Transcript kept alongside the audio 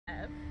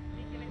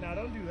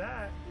Nah, don't do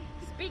that.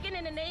 Speaking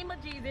in the name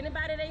of Jesus.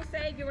 Anybody that ain't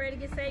saved, get ready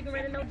to get saved, get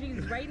ready to know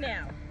Jesus right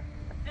now.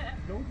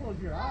 Don't close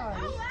your eyes.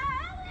 Oh.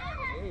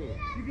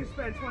 You can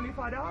spend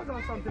 $25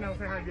 on something else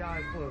and have your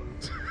eyes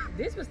closed.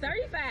 This was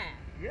 35.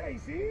 Yeah, you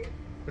see?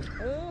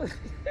 Oh.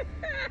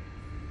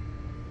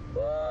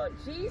 Oh,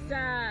 Jesus. Look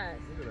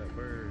at that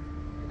bird.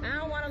 I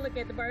don't want to look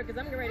at the bird because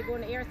I'm getting ready to go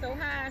in the air so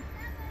high.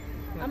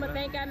 I'm going to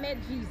think I met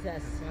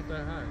Jesus. It's not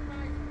that high.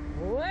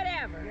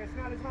 Whatever. Yeah, it's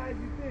not as high as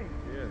you think.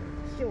 Yeah.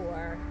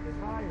 Sure. It's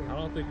higher. I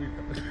don't think we.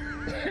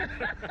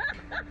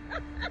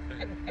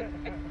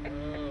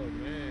 Oh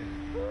man.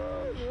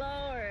 Oh,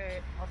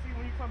 Lord. I'll see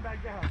when you come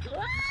back down.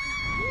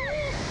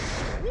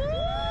 Woo!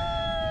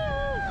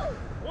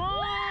 Whoa!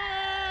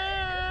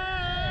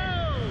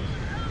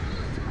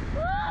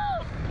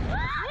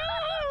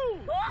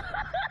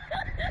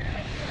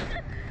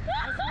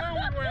 I swear we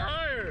went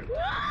higher.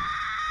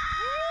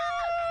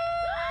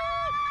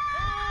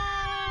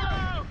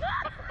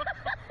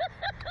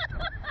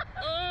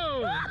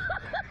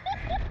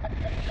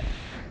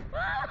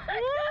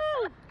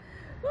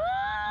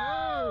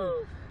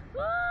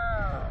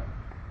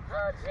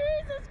 Oh,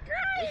 Jesus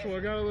Christ! This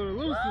one got a little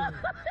looser.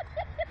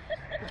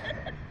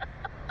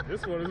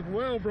 This one is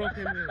well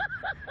broken in.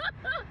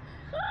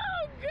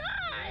 Oh,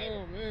 God!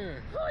 Oh,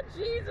 man. Oh,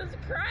 Jesus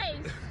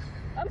Christ!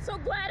 I'm so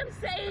glad I'm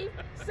saved,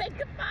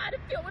 sanctified,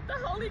 and filled with the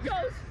Holy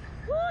Ghost.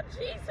 Oh,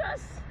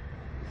 Jesus!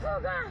 Oh,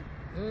 God!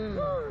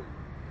 Oh.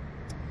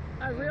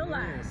 I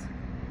realize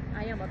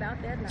I am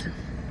about that life.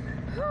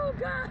 Oh,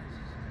 God!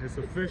 It's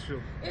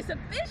official. It's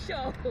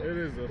official! It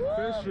is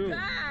official. Oh,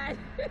 God!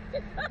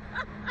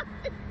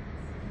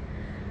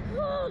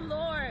 Oh,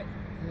 Lord!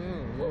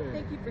 Oh, Oh,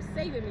 thank you for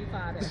saving me,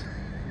 Father.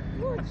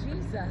 Oh,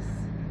 Jesus.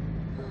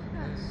 Oh,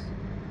 gosh.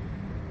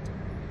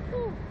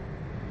 Oh,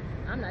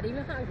 I'm not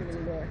even hungry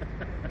anymore.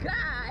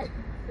 God!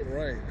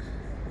 Right.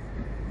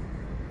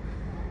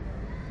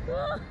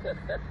 Oh.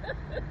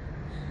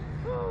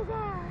 Oh,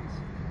 gosh.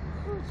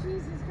 Oh,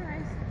 Jesus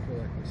Christ. I feel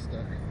like we're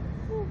stuck.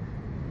 Oh.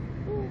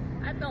 Oh.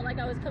 I felt like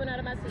I was coming out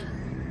of my seat.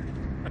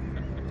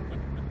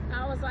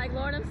 I was like,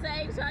 Lord, I'm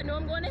saved, so I know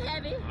I'm going to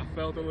heaven. I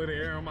felt a little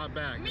air on my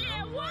back.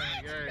 Man, what?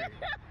 Like, hey,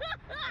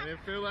 I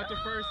didn't feel that the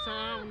first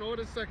time nor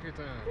the second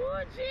time.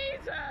 Oh,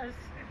 Jesus.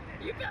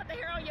 You felt the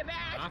hair on your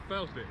back? I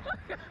felt it.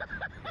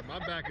 My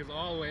back is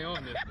all the way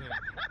on this thing.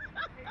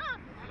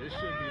 There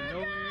should be no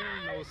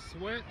air, no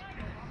sweat.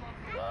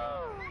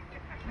 Oh.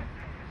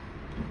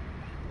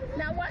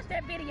 Now watch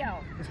that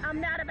video.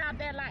 I'm not about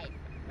that life.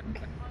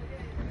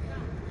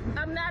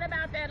 I'm not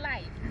about that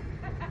life.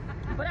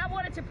 But I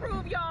wanted to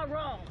prove y'all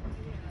wrong.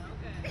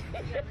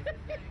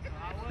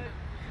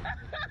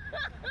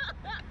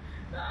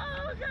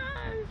 Oh,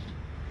 gosh.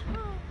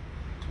 Oh.